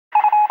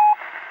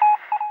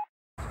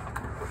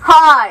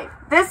Hi,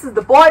 this is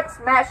the Boyd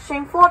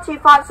Smashing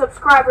 45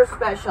 subscriber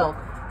special.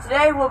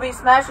 Today we'll be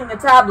smashing a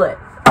tablet.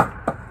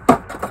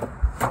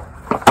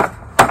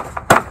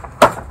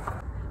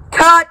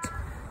 Cut!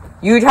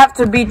 You'd have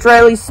to be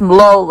really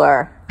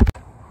slower.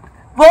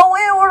 But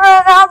we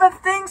ran out of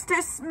things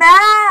to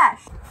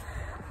smash!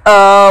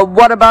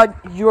 What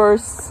about your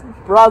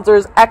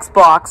brother's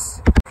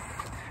Xbox?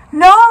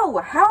 No!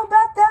 How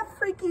about that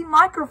freaky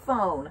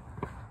microphone?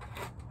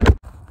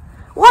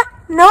 What?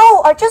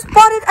 No, I just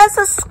bought it as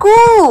a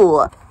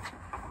school!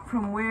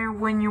 From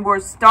when you were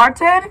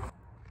started?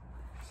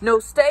 No,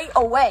 stay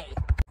away!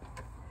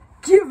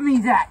 Give me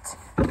that!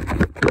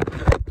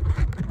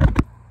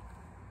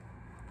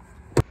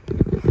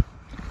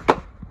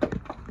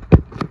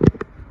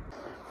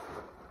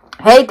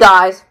 Hey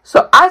guys,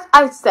 so as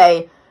I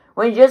say,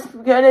 we're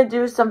just gonna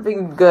do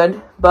something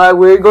good, but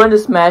we're going to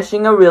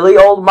smashing a really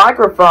old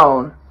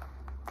microphone.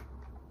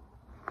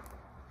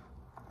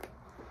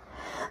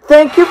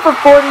 Thank you for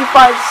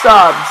 45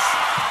 subs.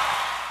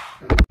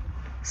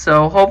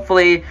 So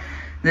hopefully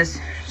this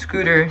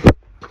scooter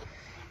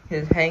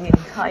is hanging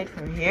tight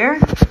from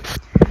here.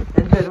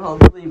 And then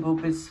hopefully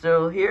Boop is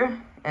still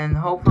here. And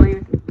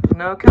hopefully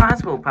no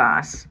cars will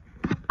pass.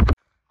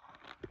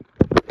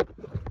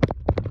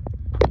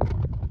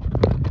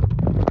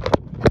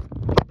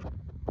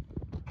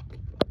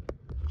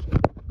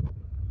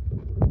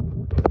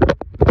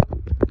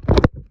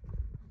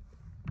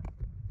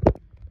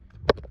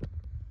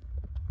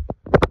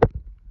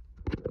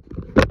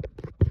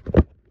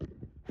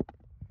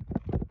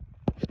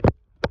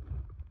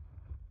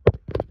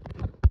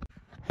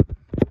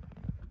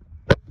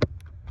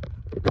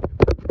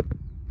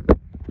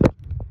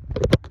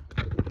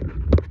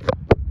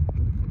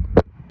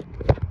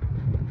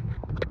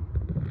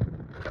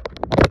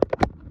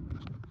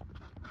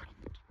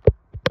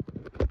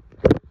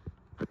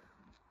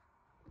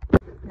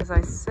 As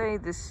I say,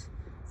 this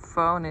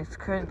phone is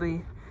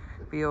currently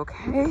be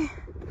okay.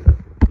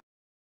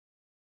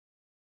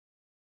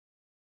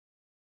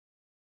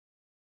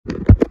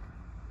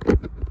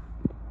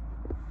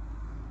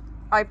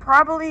 I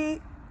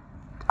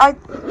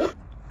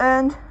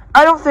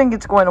don't think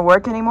it's going to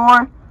work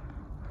anymore.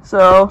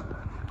 So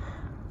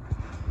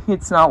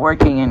it's not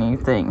working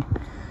anything.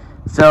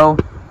 So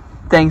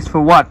thanks for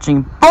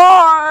watching. Bye!